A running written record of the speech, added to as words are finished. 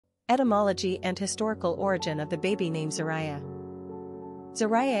Etymology and historical origin of the baby name Zaria.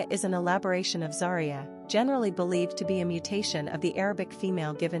 Zaria is an elaboration of Zaryah, generally believed to be a mutation of the Arabic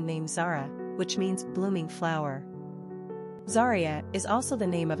female given name Zahrah, which means blooming flower. Zaryah is also the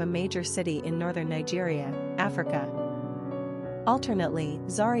name of a major city in northern Nigeria, Africa. Alternately,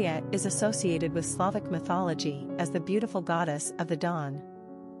 Zaryah is associated with Slavic mythology as the beautiful goddess of the dawn.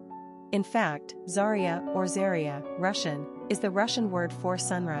 In fact, Zaria or Zariah, Russian, is the Russian word for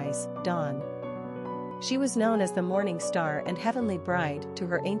sunrise, dawn. She was known as the morning star and heavenly bride to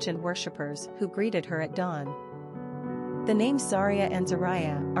her ancient worshippers who greeted her at dawn. The names Zaria and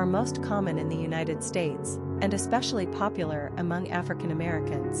Zariah are most common in the United States, and especially popular among African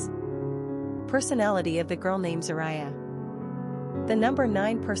Americans. Personality of the girl named Zaryah. The number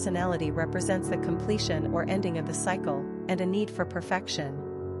 9 personality represents the completion or ending of the cycle, and a need for perfection.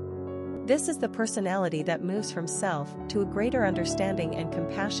 This is the personality that moves from self to a greater understanding and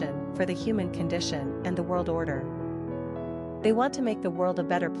compassion for the human condition and the world order. They want to make the world a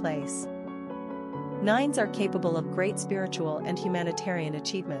better place. 9s are capable of great spiritual and humanitarian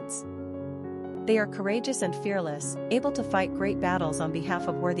achievements. They are courageous and fearless, able to fight great battles on behalf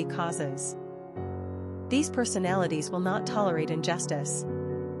of worthy causes. These personalities will not tolerate injustice.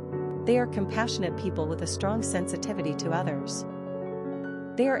 They are compassionate people with a strong sensitivity to others.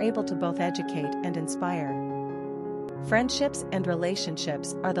 They are able to both educate and inspire. Friendships and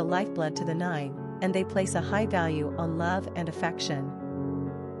relationships are the lifeblood to the 9, and they place a high value on love and affection.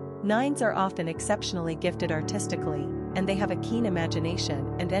 9s are often exceptionally gifted artistically, and they have a keen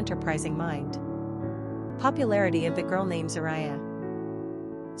imagination and enterprising mind. Popularity of the girl named Zaryah.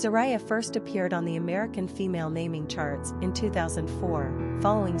 Zaryah first appeared on the American female naming charts in 2004,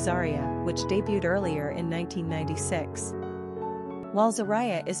 following Zaria, which debuted earlier in 1996. While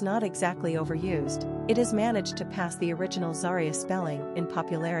Zaryah is not exactly overused, it has managed to pass the original Zaryah spelling in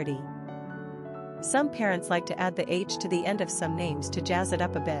popularity. Some parents like to add the H to the end of some names to jazz it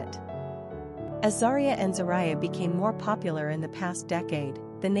up a bit. As Zaria and Zariah became more popular in the past decade,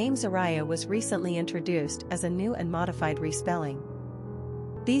 the name Zaryah was recently introduced as a new and modified respelling.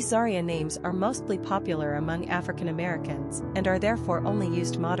 These Zaryah names are mostly popular among African Americans and are therefore only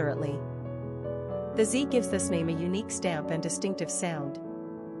used moderately. The Z gives this name a unique stamp and distinctive sound.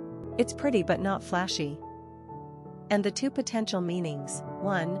 It's pretty but not flashy. And the 2 potential meanings,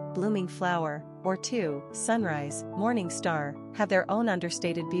 1, blooming flower, or 2, sunrise, morning star, have their own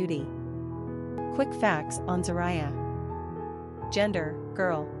understated beauty. Quick facts on Zaryah. Gender,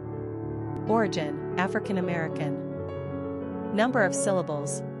 girl. Origin, African American. Number of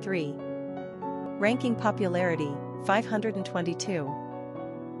syllables, 3. Ranking popularity, 522.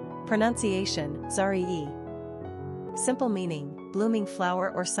 Pronunciation, Zariyah. Simple meaning, blooming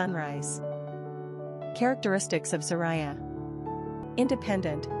flower or sunrise. Characteristics of Zaryah.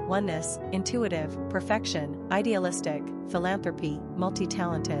 Independent, oneness, intuitive, perfection, idealistic, philanthropy,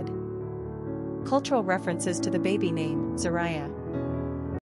 multi-talented. Cultural references to the baby name, Zaryah.